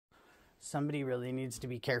somebody really needs to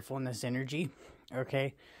be careful in this energy,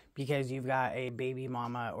 okay? Because you've got a baby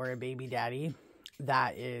mama or a baby daddy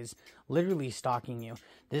that is literally stalking you.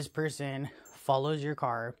 This person follows your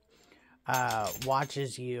car,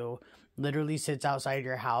 watches you, literally sits outside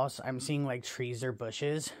your house. I'm seeing like trees or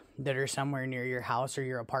bushes that are somewhere near your house or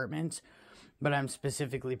your apartments, but I'm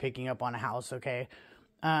specifically picking up on a house, okay?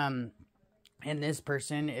 And this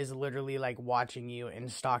person is literally like watching you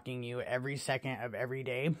and stalking you every second of every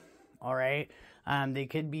day. All right. They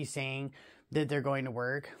could be saying that they're going to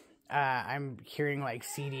work. I'm hearing like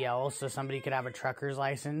CDL, so somebody could have a trucker's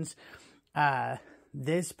license.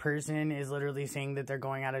 This person is literally saying that they're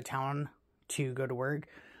going out of town to go to work,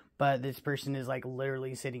 but this person is like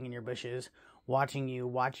literally sitting in your bushes, watching you,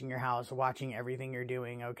 watching your house, watching everything you're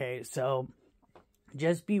doing. Okay. So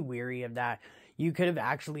just be wary of that. You could have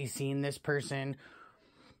actually seen this person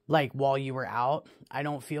like while you were out. I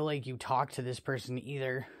don't feel like you talked to this person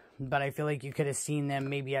either, but I feel like you could have seen them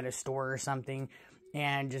maybe at a store or something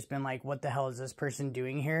and just been like, what the hell is this person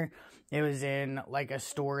doing here? It was in like a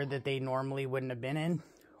store that they normally wouldn't have been in,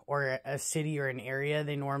 or a city or an area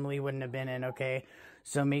they normally wouldn't have been in, okay?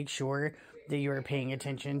 So make sure that you are paying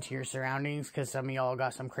attention to your surroundings, because some of y'all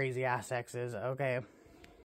got some crazy ass exes, okay?